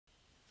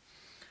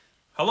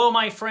Hello,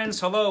 my friends.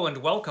 Hello, and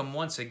welcome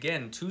once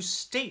again to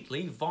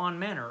stately Vaughn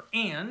Manor.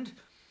 And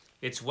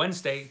it's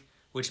Wednesday,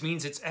 which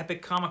means it's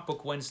Epic Comic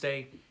Book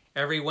Wednesday.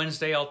 Every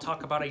Wednesday, I'll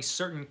talk about a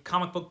certain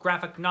comic book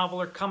graphic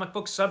novel or comic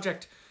book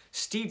subject.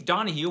 Steve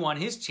Donoghue on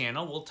his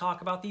channel will talk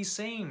about the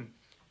same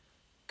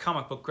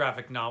comic book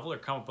graphic novel or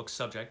comic book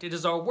subject. It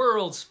is our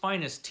world's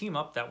finest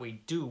team-up that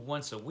we do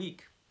once a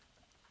week.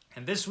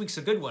 And this week's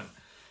a good one,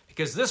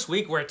 because this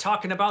week we're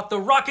talking about The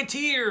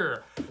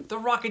Rocketeer! The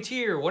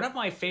Rocketeer, one of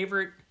my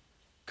favorite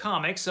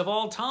comics of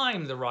all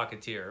time, The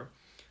Rocketeer,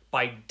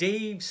 by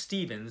Dave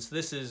Stevens.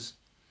 This is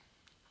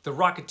The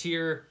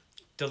Rocketeer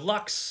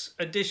Deluxe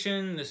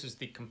Edition. This is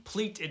the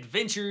complete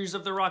adventures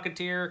of The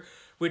Rocketeer,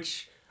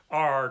 which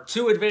are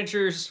two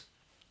adventures,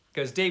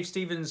 because Dave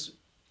Stevens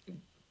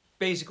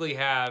basically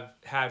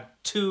had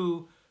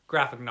two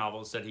graphic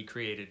novels that he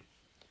created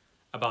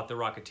about The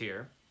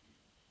Rocketeer.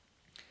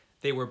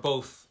 They were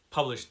both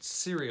published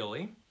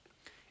serially,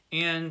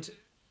 and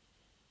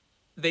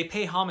they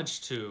pay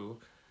homage to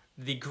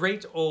the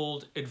great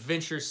old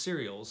adventure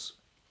serials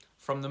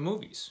from the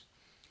movies.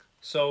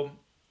 So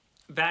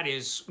that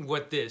is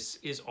what this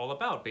is all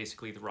about,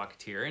 basically, The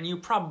Rocketeer. And you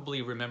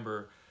probably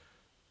remember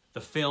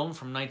the film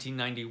from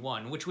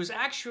 1991, which was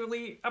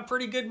actually a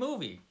pretty good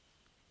movie.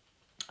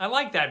 I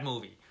like that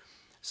movie.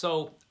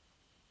 So,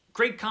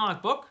 great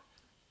comic book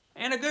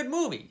and a good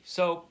movie.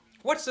 So,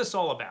 what's this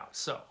all about?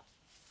 So,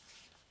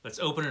 let's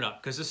open it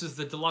up, because this is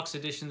the deluxe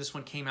edition. This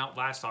one came out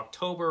last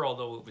October,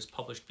 although it was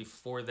published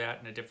before that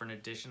in a different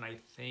edition, I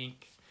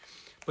think.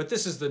 But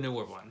this is the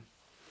newer one.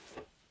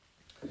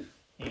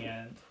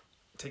 And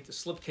take the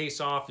slipcase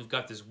off. You've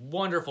got this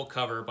wonderful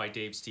cover by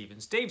Dave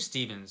Stevens. Dave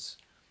Stevens,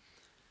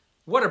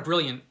 what a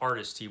brilliant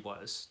artist he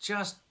was.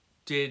 Just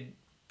did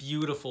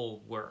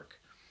beautiful work.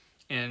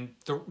 And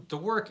the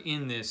work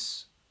in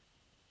this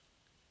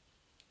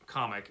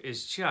comic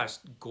is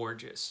just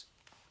gorgeous.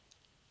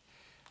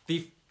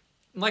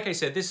 Like I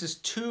said, this is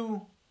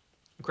two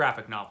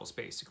graphic novels,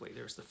 basically.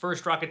 There's the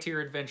first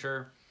Rocketeer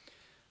adventure,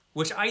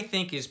 which I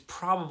think is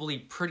probably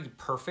pretty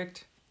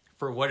perfect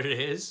for what it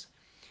is.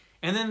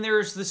 And then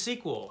there's the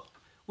sequel,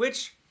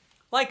 which,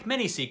 like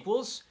many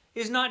sequels,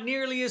 is not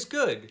nearly as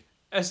good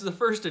as the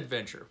first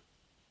adventure.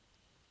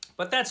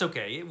 But that's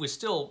okay. It was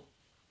still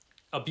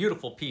a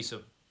beautiful piece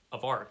of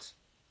art,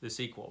 the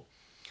sequel.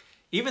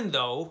 Even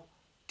though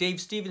Dave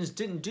Stevens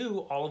didn't do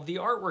all of the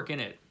artwork in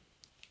it.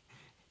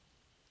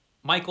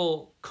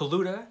 Michael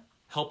Kaluta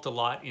helped a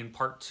lot in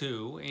part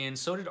 2, and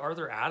so did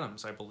Arthur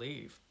Adams, I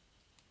believe.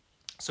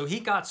 So he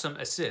got some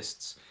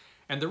assists.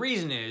 And the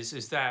reason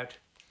is that,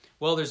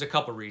 well, there's a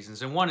couple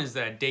reasons. And one is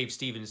that Dave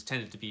Stevens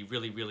tended to be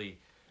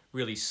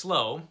really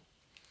slow.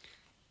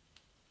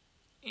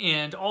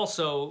 And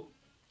also,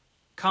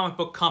 comic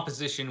book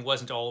composition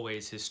wasn't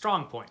always his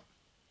strong point.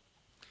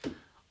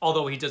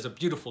 Although he does a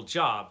beautiful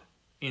job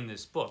in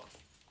this book.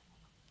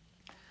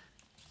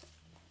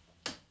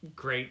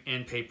 Great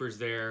end papers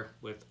there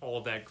with all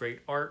of that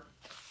great art.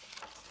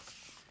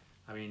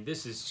 I mean,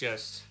 this is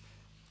just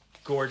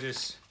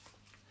gorgeous.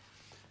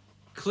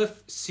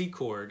 Cliff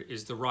Secord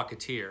is the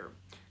Rocketeer.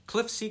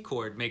 Cliff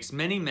Secord makes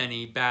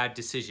many bad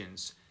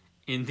decisions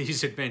in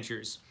these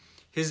adventures.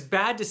 His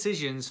bad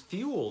decisions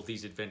fuel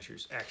these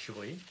adventures,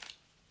 actually.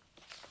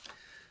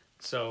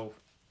 So,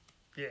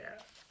 yeah,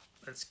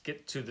 let's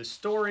get to the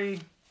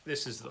story.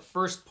 This is the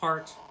first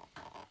part,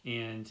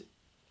 and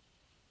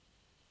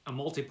a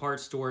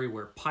multi-part story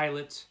where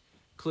pilot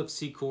Cliff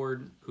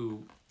Secord,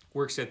 who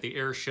works at the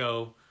air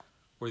show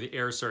or the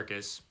air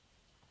circus,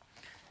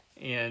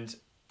 and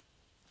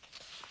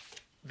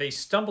they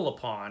stumble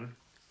upon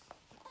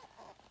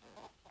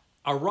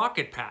a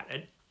rocket pack,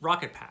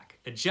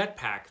 a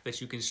jetpack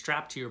that you can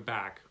strap to your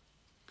back,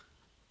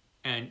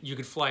 and you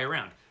could fly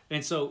around.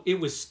 And so it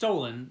was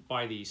stolen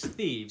by these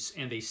thieves,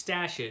 and they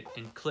stash it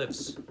in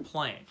Cliff's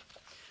plane.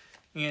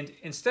 And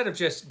instead of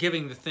just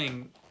giving the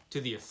thing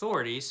to the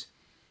authorities,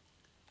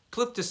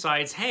 Cliff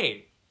decides,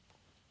 hey,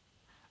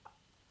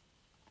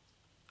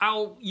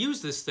 I'll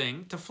use this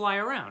thing to fly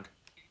around,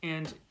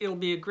 and it'll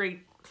be a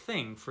great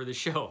thing for the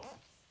show.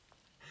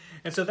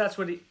 And so that's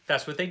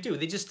what they do.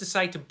 They just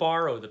decide to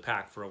borrow the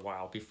pack for a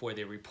while before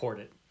they report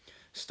it.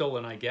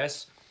 Stolen, I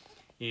guess.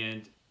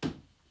 And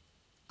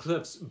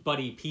Cliff's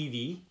buddy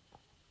Peavy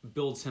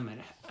builds him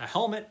a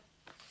helmet,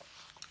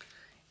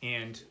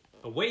 and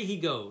away he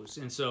goes.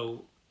 And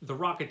so the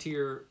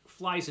Rocketeer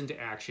flies into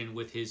action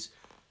with his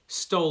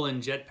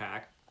stolen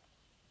jetpack,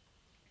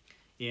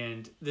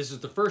 and this is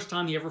the first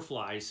time he ever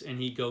flies, and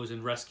he goes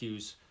and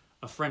rescues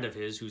a friend of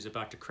his who's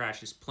about to crash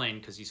his plane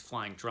because he's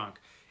flying drunk.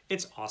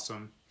 It's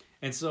awesome.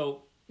 And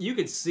so you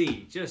could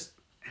see just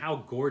how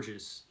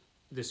gorgeous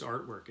this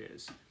artwork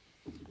is.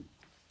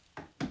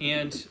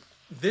 And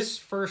this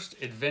first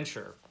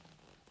adventure,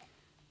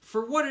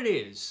 for what it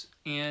is,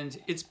 and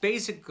it's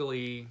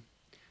basically,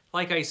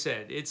 like I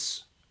said,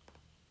 it's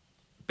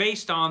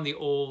based on the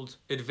old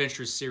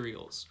adventure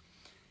serials.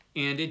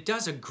 And it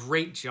does a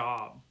great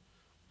job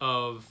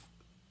of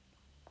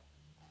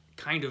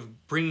kind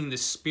of bringing the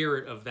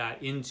spirit of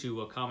that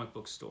into a comic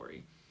book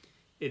story.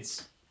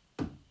 It's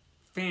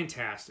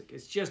fantastic.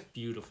 It's just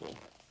beautiful.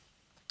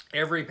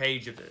 Every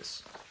page of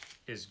this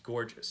is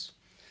gorgeous.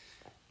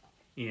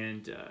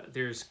 And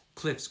there's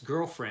Cliff's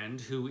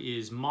girlfriend, who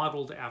is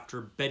modeled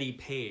after Betty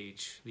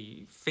Page,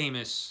 the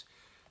famous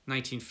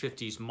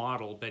 1950s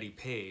model Betty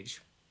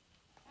Page.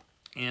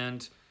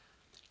 And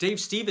Dave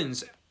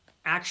Stevens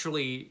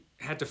actually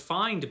had to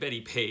find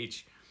Betty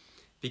Page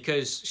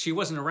because she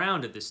wasn't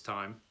around at this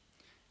time.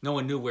 No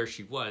one knew where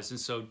she was, and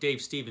so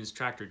Dave Stevens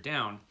tracked her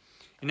down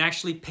and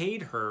actually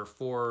paid her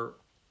for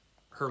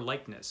her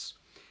likeness.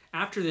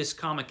 After this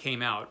comic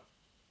came out,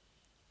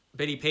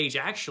 Betty Page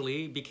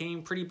actually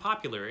became pretty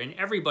popular, and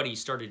everybody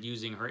started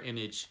using her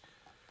image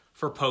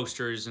for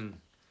posters and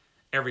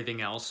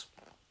everything else.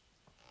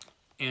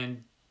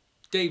 And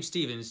Dave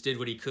Stevens did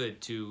what he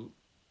could to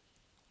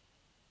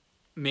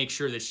make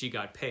sure that she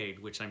got paid,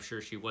 which I'm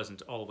sure she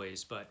wasn't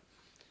always, but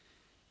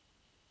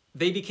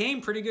they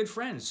became pretty good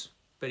friends,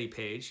 Betty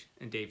Page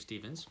and Dave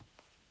Stevens.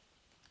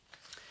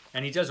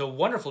 And he does a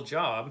wonderful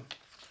job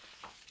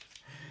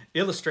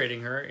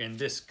illustrating her in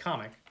this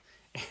comic.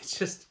 It's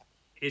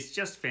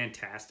just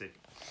fantastic.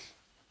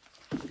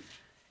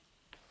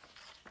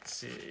 Let's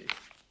see.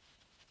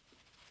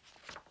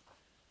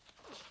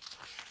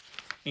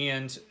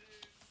 And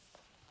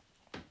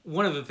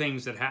one of the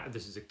things that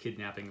this is a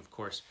kidnapping, of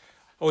course.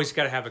 Always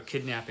got to have a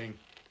kidnapping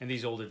in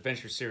these old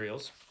adventure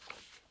serials.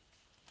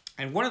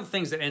 And one of the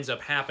things that ends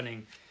up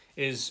happening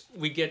is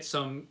we get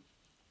some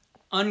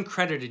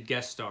uncredited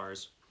guest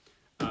stars.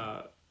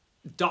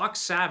 Doc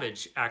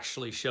Savage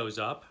actually shows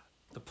up,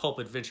 the pulp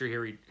adventure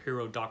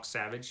hero Doc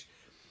Savage,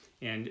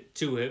 and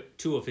two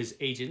of his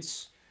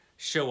agents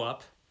show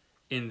up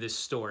in this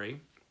story.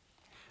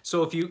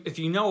 So if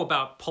you know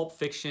about pulp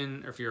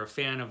fiction, or if you're a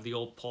fan of the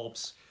old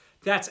pulps,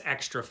 that's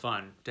extra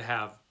fun to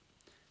have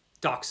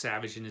Doc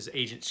Savage and his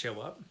agents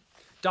show up.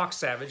 Doc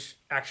Savage,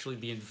 actually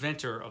the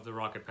inventor of the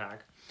rocket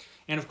pack.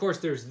 And of course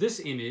there's this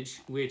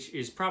image, which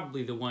is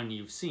probably the one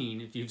you've seen,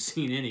 if you've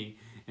seen any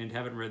and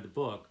haven't read the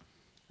book.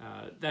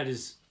 That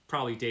is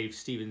probably Dave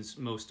Stevens'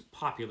 most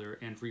popular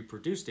and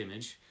reproduced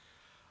image.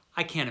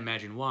 I can't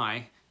imagine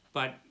why,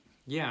 but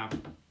yeah.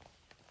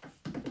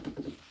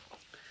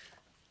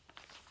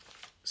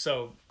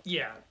 So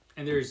yeah,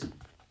 and there's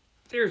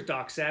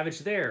Doc Savage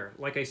there.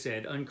 Like I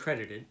said,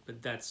 uncredited,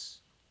 but that's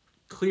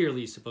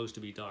clearly supposed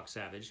to be Doc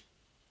Savage.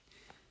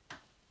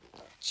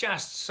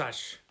 Just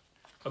such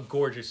a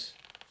gorgeous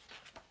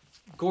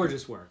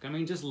work. I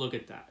mean, just look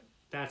at that.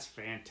 That's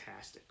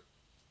fantastic.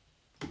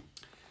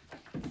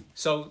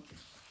 So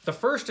the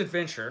first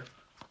adventure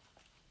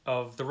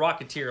of the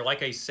Rocketeer,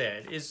 like I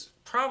said, is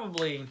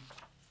probably,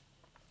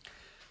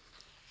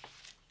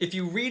 if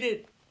you read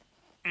it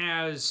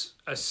as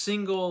a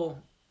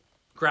single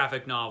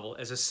graphic novel,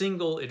 as a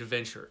single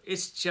adventure,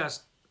 it's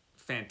just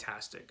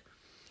fantastic.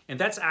 And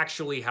that's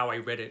actually how I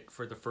read it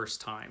for the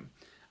first time.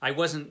 I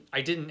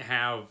didn't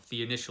have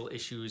the initial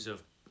issues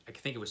of, I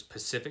think it was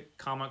Pacific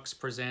Comics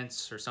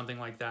Presents or something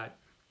like that.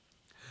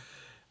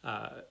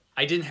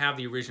 I didn't have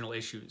the original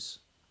issues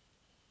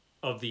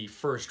of the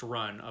first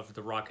run of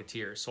The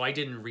Rocketeer, so I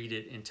didn't read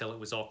it until it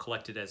was all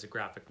collected as a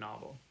graphic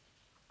novel.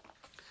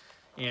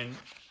 And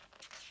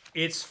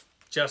it's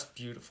just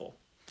beautiful.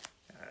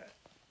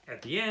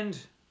 At the end,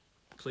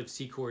 Cliff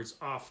Secord's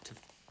off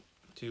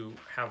to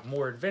have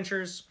more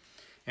adventures,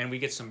 and we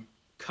get some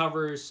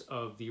covers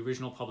of the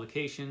original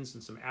publications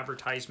and some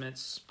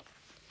advertisements.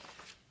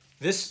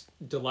 This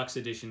deluxe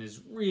edition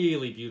is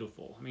really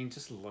beautiful. I mean,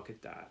 just look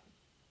at that.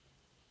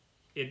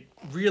 It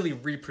really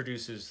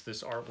reproduces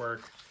this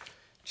artwork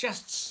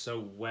just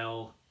so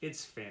well.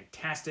 It's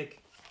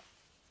fantastic.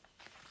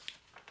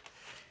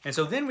 And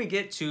so then we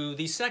get to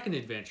the second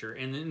adventure.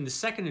 And in the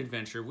second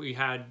adventure, we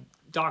had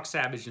Doc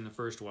Savage in the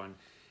first one.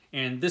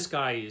 And this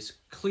guy is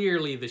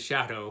clearly the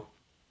Shadow.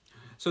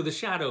 So the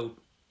Shadow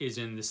is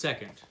in the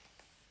second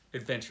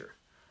adventure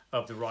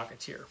of the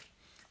Rocketeer.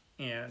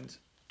 And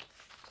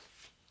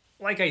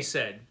like I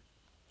said,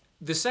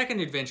 the second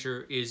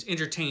adventure is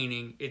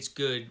entertaining, it's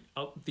good,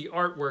 the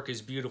artwork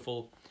is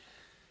beautiful.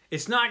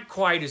 It's not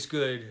quite as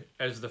good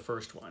as the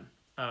first one.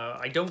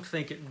 I don't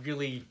think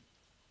it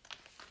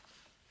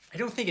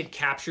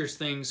captures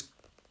things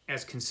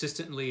as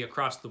consistently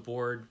across the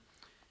board.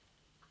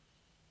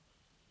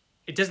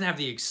 It doesn't have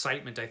the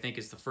excitement, I think,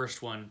 as the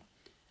first one.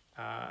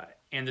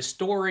 And the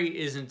story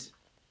isn't,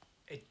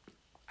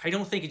 I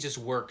don't think it just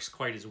works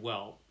quite as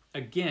well.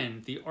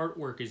 Again, the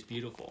artwork is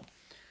beautiful.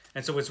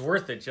 And so it's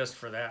worth it just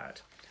for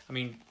that. I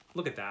mean,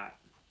 look at that.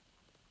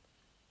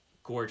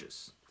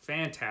 Gorgeous.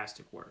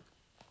 Fantastic work.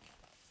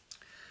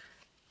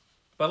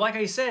 But like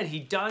I said, he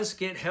does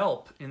get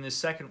help in this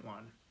second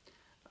one.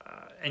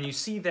 And you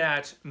see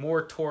that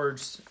more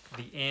towards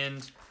the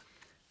end.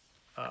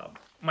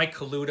 Mike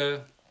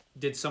Kaluta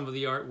did some of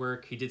the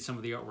artwork. He did some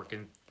of the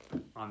artwork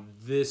on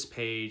this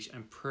page,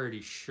 I'm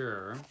pretty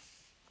sure.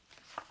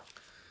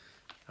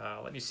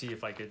 Let me see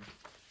if I could...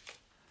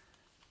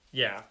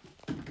 Yeah.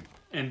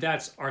 And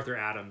that's Arthur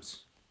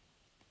Adams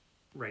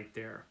right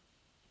there.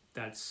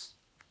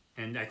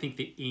 And I think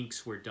the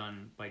inks were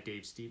done by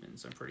Dave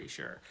Stevens, I'm pretty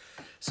sure.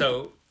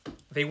 So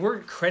They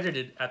weren't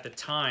credited at the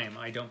time,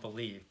 I don't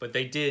believe, but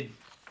they did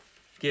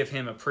give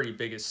him a pretty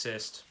big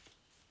assist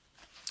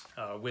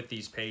with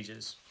these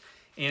pages.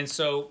 And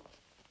so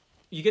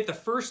you get the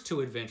first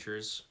 2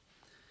 adventures,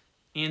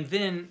 and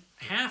then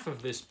half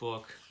of this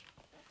book,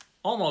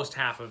 almost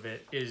half of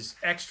it, is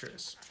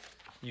extras.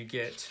 You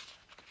get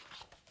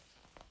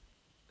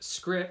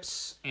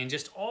scripts and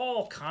just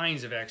all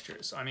kinds of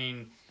extras. I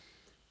mean,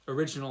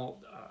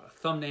 original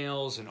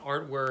thumbnails and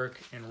artwork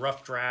and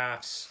rough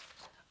drafts.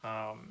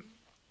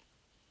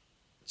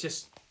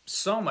 Just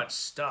so much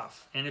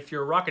stuff. And if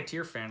you're a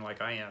Rocketeer fan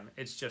like I am,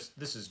 it's just,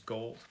 this is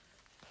gold.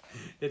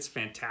 It's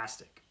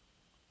fantastic.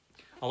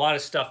 A lot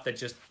of stuff that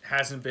just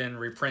hasn't been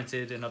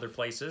reprinted in other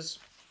places.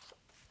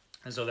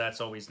 And so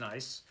that's always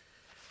nice.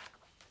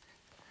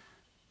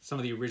 Some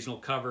of the original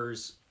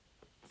covers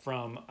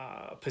from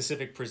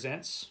Pacific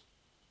Presents.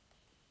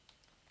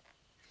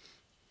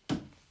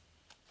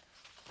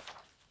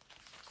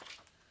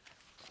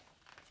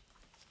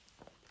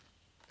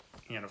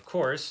 And of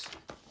course,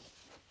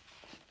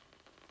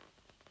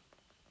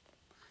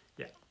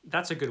 yeah,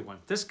 that's a good one.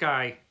 This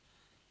guy,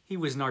 he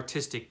was an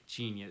artistic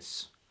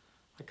genius.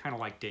 I kind of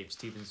like Dave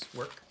Stevens'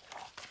 work.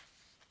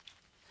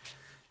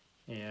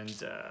 And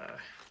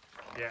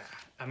yeah,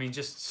 I mean,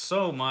 just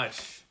so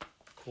much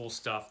cool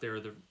stuff. There are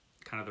the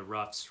kind of the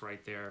roughs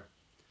right there,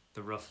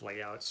 the rough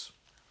layouts.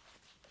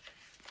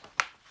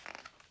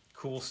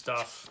 Cool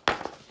stuff.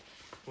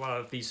 A lot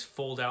of these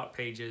fold-out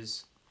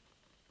pages.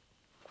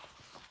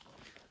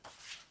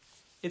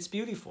 It's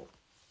beautiful.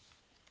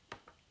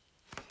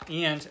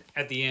 And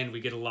at the end, we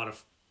get a lot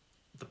of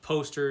the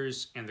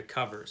posters and the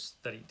covers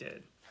that he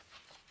did.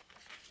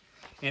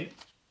 And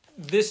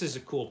this is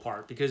a cool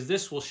part because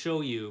this will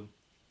show you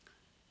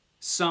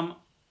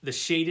the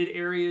shaded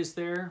areas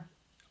there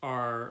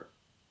are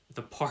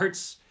the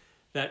parts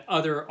that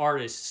other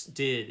artists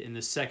did in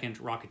the second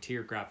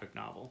Rocketeer graphic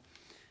novel.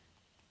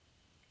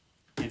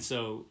 And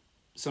so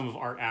some of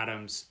Art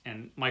Adams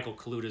and Michael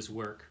Kaluta's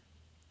work.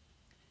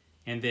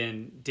 And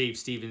then Dave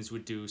Stevens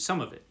would do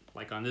some of it.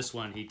 Like on this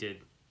one, he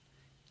did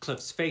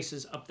Cliff's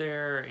faces up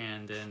there,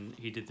 and then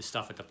he did the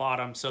stuff at the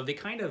bottom. So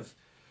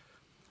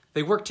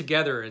they work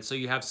together, and so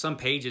you have some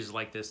pages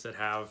like this that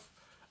have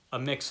a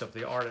mix of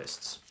the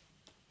artists.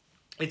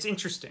 It's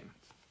interesting.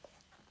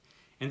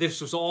 And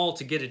this was all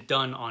to get it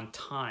done on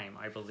time,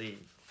 I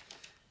believe.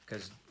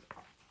 Because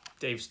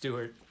Dave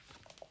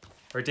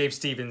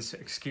Stevens,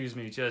 excuse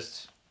me,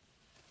 just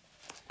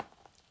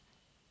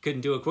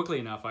couldn't do it quickly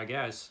enough, I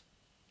guess.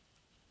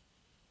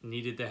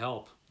 Needed the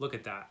help. Look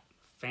at that.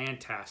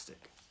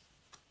 Fantastic.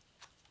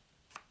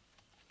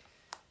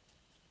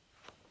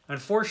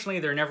 Unfortunately,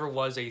 there never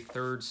was a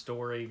third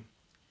story.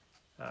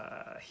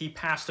 He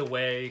passed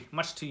away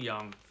much too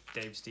young,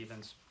 Dave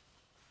Stevens.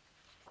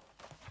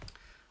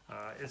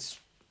 It's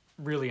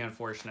really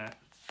unfortunate.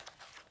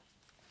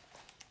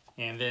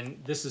 And then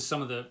this is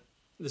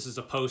this is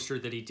a poster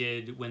that he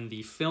did when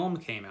the film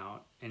came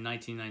out in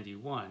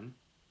 1991.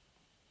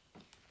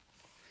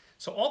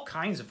 So all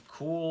kinds of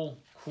cool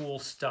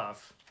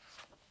stuff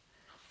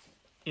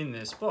in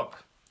this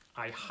book.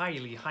 I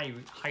highly,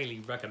 highly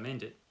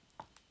recommend it.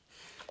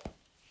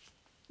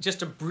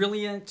 Just a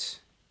brilliant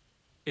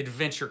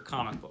adventure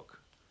comic book.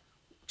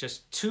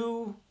 Just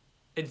 2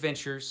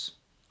 adventures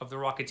of the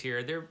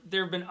Rocketeer.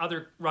 There have been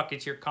other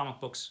Rocketeer comic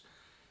books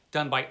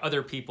done by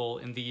other people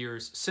in the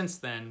years since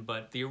then,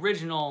 but the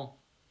original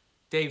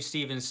Dave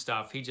Stevens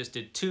stuff, he just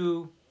did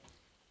 2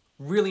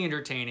 really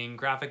entertaining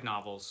graphic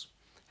novels.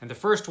 And the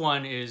first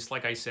one is,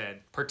 like I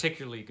said,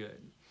 particularly good.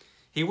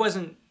 He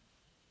wasn't,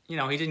 he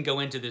didn't go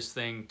into this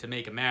thing to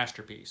make a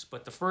masterpiece,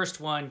 but the first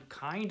one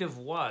kind of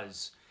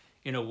was,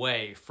 in a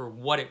way, for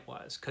what it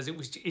was, because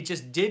it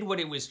just did what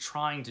it was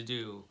trying to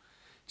do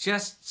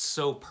just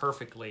so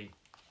perfectly.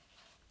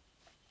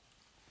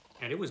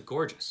 And it was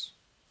gorgeous.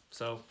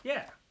 So,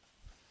 yeah.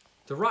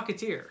 The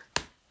Rocketeer.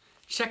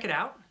 Check it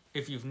out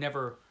if you've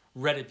never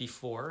read it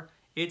before.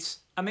 It's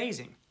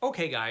amazing.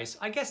 Okay, guys,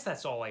 I guess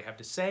that's all I have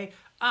to say.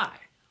 I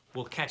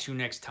will catch you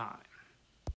next time.